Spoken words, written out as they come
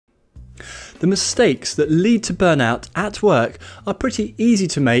The mistakes that lead to burnout at work are pretty easy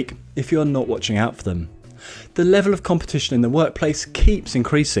to make if you're not watching out for them. The level of competition in the workplace keeps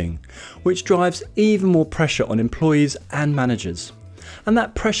increasing, which drives even more pressure on employees and managers. And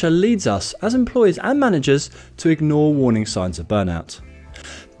that pressure leads us, as employees and managers, to ignore warning signs of burnout.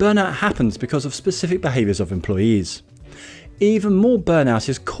 Burnout happens because of specific behaviours of employees. Even more burnout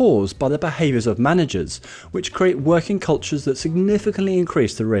is caused by the behaviours of managers, which create working cultures that significantly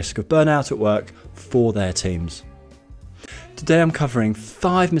increase the risk of burnout at work for their teams. Today I'm covering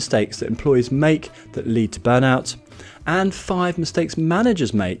 5 mistakes that employees make that lead to burnout, and 5 mistakes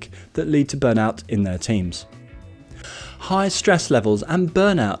managers make that lead to burnout in their teams. High stress levels and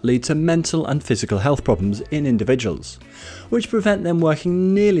burnout lead to mental and physical health problems in individuals, which prevent them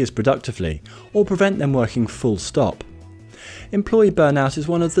working nearly as productively or prevent them working full stop. Employee burnout is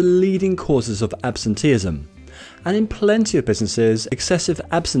one of the leading causes of absenteeism, and in plenty of businesses, excessive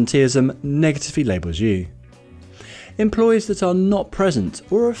absenteeism negatively labels you. Employees that are not present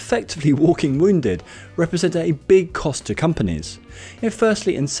or are effectively walking wounded represent a big cost to companies.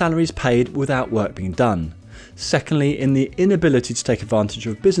 Firstly, in salaries paid without work being done. Secondly, in the inability to take advantage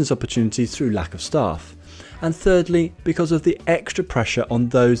of business opportunities through lack of staff. And thirdly, because of the extra pressure on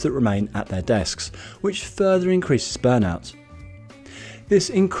those that remain at their desks, which further increases burnout. This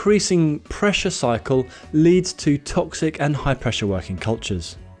increasing pressure cycle leads to toxic and high pressure working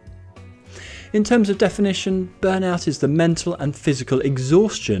cultures. In terms of definition, burnout is the mental and physical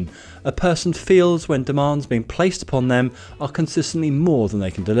exhaustion a person feels when demands being placed upon them are consistently more than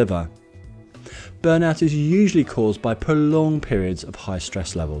they can deliver. Burnout is usually caused by prolonged periods of high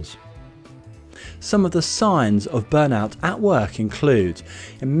stress levels. Some of the signs of burnout at work include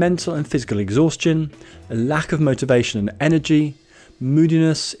mental and physical exhaustion, a lack of motivation and energy,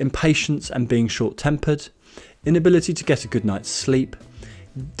 moodiness, impatience and being short-tempered, inability to get a good night's sleep,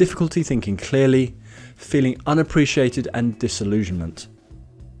 difficulty thinking clearly, feeling unappreciated and disillusionment.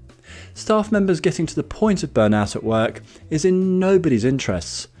 Staff members getting to the point of burnout at work is in nobody's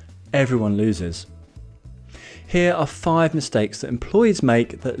interests. Everyone loses. Here are 5 mistakes that employees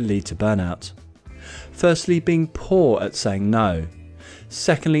make that lead to burnout. Firstly, being poor at saying no.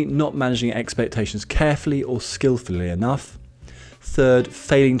 Secondly, not managing expectations carefully or skillfully enough. Third,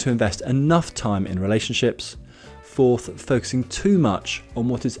 failing to invest enough time in relationships. Fourth, focusing too much on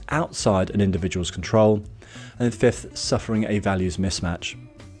what is outside an individual's control. And fifth, suffering a values mismatch.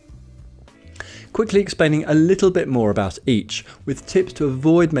 Quickly explaining a little bit more about each, with tips to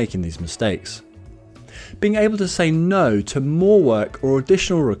avoid making these mistakes. Being able to say no to more work or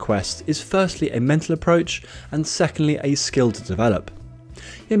additional requests is firstly a mental approach and secondly a skill to develop.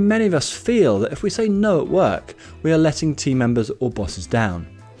 Many of us feel that if we say no at work, we are letting team members or bosses down,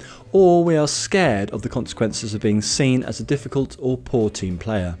 or we are scared of the consequences of being seen as a difficult or poor team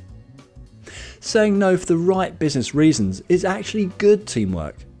player. Saying no for the right business reasons is actually good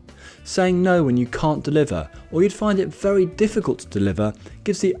teamwork. Saying no when you can't deliver, or you'd find it very difficult to deliver,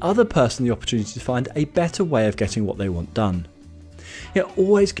 gives the other person the opportunity to find a better way of getting what they want done.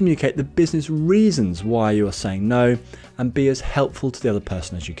 Always communicate the business reasons why you are saying no and be as helpful to the other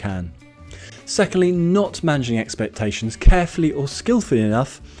person as you can. Secondly, not managing expectations carefully or skillfully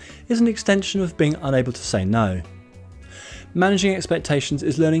enough is an extension of being unable to say no. Managing expectations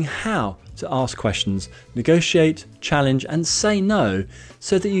is learning how to ask questions, negotiate, challenge and say no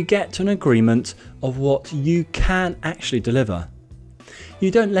so that you get to an agreement of what you can actually deliver. You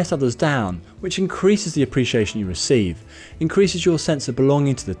don't let others down, which increases the appreciation you receive, increases your sense of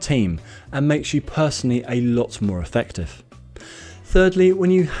belonging to the team and makes you personally a lot more effective. Thirdly, when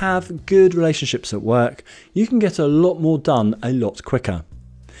you have good relationships at work, you can get a lot more done a lot quicker.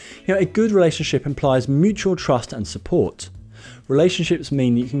 A good relationship implies mutual trust and support. Relationships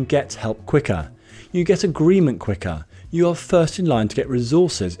mean you can get help quicker, you get agreement quicker, you are first in line to get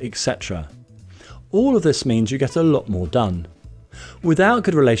resources, etc. All of this means you get a lot more done. Without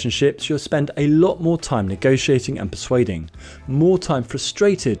good relationships, you'll spend a lot more time negotiating and persuading, more time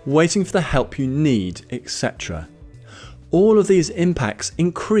frustrated, waiting for the help you need, etc. All of these impacts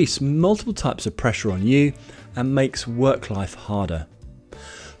increase multiple types of pressure on you and makes work life harder.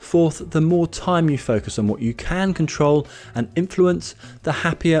 Fourth, the more time you focus on what you can control and influence, the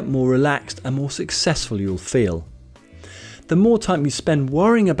happier, more relaxed and more successful you'll feel. The more time you spend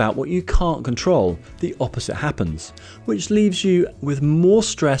worrying about what you can't control, the opposite happens, which leaves you with more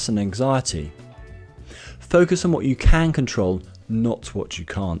stress and anxiety. Focus on what you can control, not what you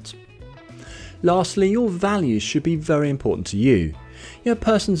can't. Lastly, your values should be very important to you. A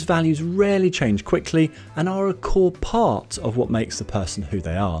person's values rarely change quickly and are a core part of what makes the person who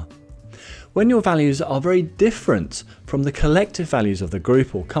they are. When your values are very different from the collective values of the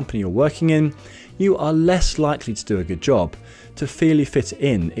group or company you're working in, you are less likely to do a good job, to feel you fit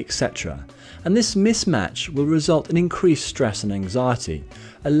in, etc. And this mismatch will result in increased stress and anxiety,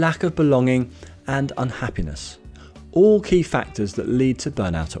 a lack of belonging and unhappiness. All key factors that lead to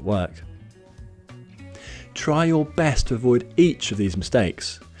burnout at work. Try your best to avoid each of these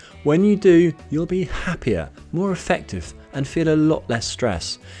mistakes. When you do, you'll be happier, more effective, and feel a lot less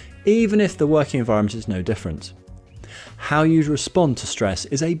stress, even if the working environment is no different. How you respond to stress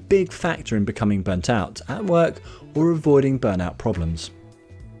is a big factor in becoming burnt out at work or avoiding burnout problems.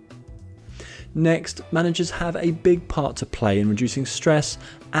 Next, managers have a big part to play in reducing stress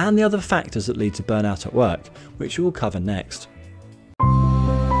and the other factors that lead to burnout at work, which we will cover next.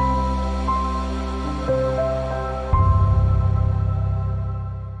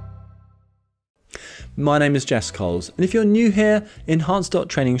 My name is Jess Coles, and if you're new here,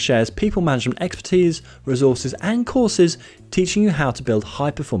 Enhance.training shares people management expertise, resources and courses teaching you how to build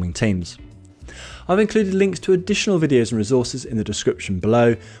high-performing teams. I've included links to additional videos and resources in the description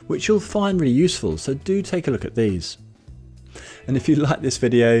below, which you'll find really useful, so do take a look at these. And if you like this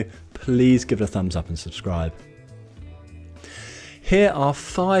video, please give it a thumbs up and subscribe. Here are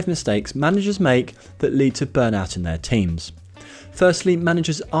 5 mistakes managers make that lead to burnout in their teams. Firstly,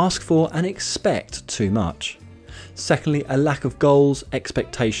 managers ask for and expect too much. Secondly, a lack of goals,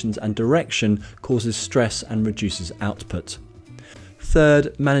 expectations and direction causes stress and reduces output.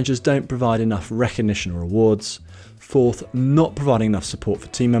 Third, managers don't provide enough recognition or awards. Fourth, not providing enough support for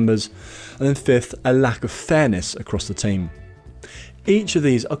team members. And then fifth, a lack of fairness across the team. Each of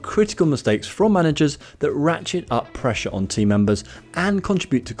these are critical mistakes from managers that ratchet up pressure on team members and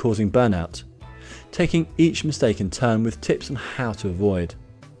contribute to causing burnout. Taking each mistake in turn with tips on how to avoid.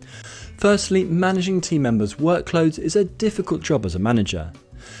 Firstly, managing team members' workloads is a difficult job as a manager.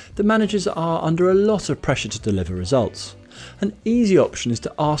 The managers are under a lot of pressure to deliver results. An easy option is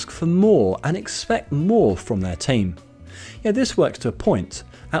to ask for more and expect more from their team. This works to a point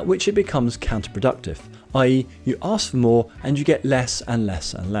at which it becomes counterproductive, i.e. you ask for more and you get less and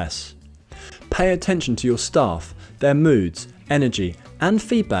less and less. Pay attention to your staff, their moods, energy and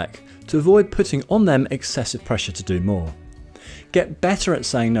feedback to avoid putting on them excessive pressure to do more. Get better at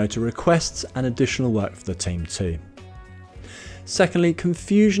saying no to requests and additional work for the team too. Secondly,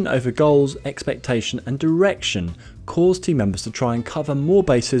 confusion over goals, expectation and direction cause team members to try and cover more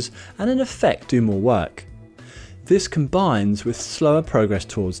bases and in effect do more work. This combines with slower progress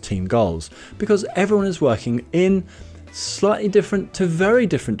towards team goals because everyone is working in slightly different to very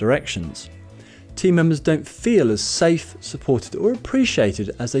different directions. Team members don't feel as safe, supported or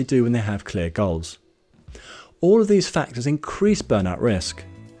appreciated as they do when they have clear goals. All of these factors increase burnout risk.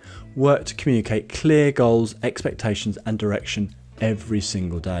 Work to communicate clear goals, expectations and direction every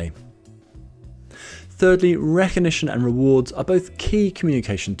single day. Thirdly, recognition and rewards are both key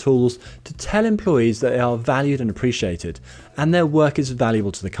communication tools to tell employees that they are valued and appreciated and their work is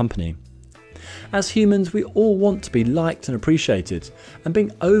valuable to the company. As humans, we all want to be liked and appreciated, and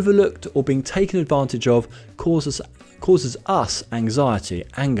being overlooked or being taken advantage of causes us anxiety,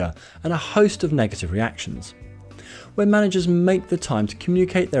 anger, and a host of negative reactions. When managers make the time to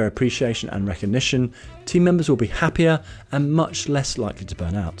communicate their appreciation and recognition, team members will be happier and much less likely to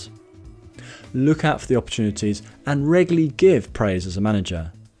burn out. Look out for the opportunities and regularly give praise as a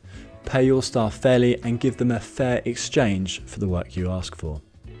manager. Pay your staff fairly and give them a fair exchange for the work you ask for.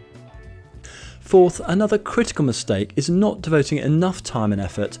 Fourth, another critical mistake is not devoting enough time and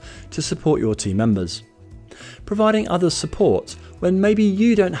effort to support your team members. Providing others support when maybe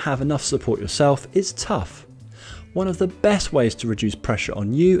you don't have enough support yourself is tough. One of the best ways to reduce pressure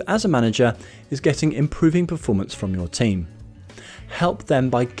on you as a manager is getting improving performance from your team. Help them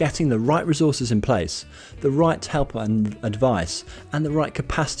by getting the right resources in place, the right help and advice, and the right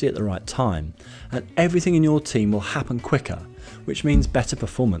capacity at the right time, and everything in your team will happen quicker, which means better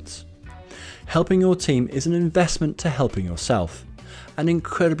performance. Helping your team is an investment to helping yourself, an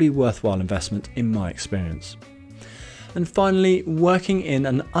incredibly worthwhile investment in my experience. And finally, working in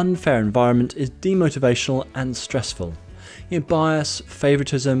an unfair environment is demotivational and stressful. Bias,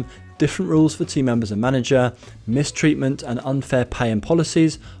 favouritism, different rules for team members and manager, mistreatment and unfair pay and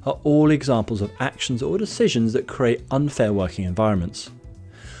policies are all examples of actions or decisions that create unfair working environments.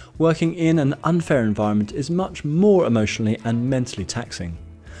 Working in an unfair environment is much more emotionally and mentally taxing.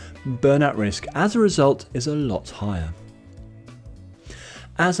 Burnout risk as a result is a lot higher.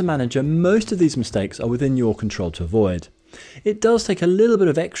 As a manager, most of these mistakes are within your control to avoid. It does take a little bit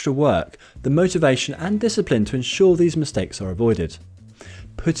of extra work, the motivation and discipline to ensure these mistakes are avoided.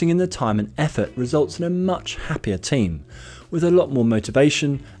 putting in the time and effort results in a much happier team, with a lot more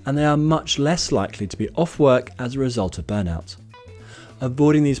motivation, and they are much less likely to be off work as a result of burnout.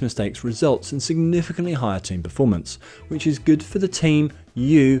 Avoiding these mistakes results in significantly higher team performance, which is good for the team,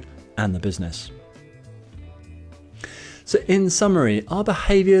 you, and the business. So in summary, our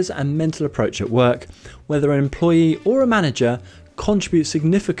behaviours and mental approach at work, whether an employee or a manager, contribute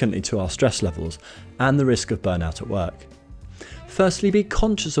significantly to our stress levels and the risk of burnout at work. Firstly, be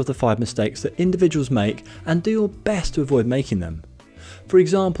conscious of the 5 mistakes that individuals make and do your best to avoid making them. For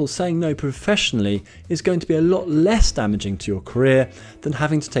example, saying no professionally is going to be a lot less damaging to your career than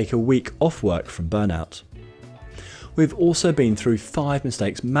having to take a week off work from burnout. We've also been through 5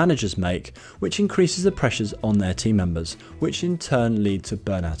 mistakes managers make, which increases the pressures on their team members, which in turn lead to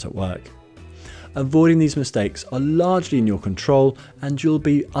burnout at work. Avoiding these mistakes are largely in your control, and you'll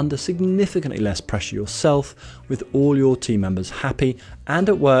be under significantly less pressure yourself, with all your team members happy and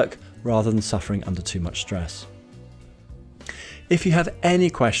at work rather than suffering under too much stress. If you have any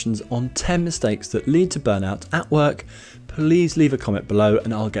questions on 10 mistakes that lead to burnout at work, please leave a comment below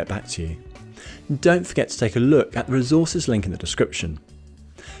and I'll get back to you. Don't forget to take a look at the resources link in the description.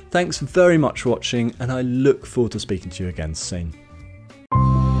 Thanks very much for watching, and I look forward to speaking to you again soon.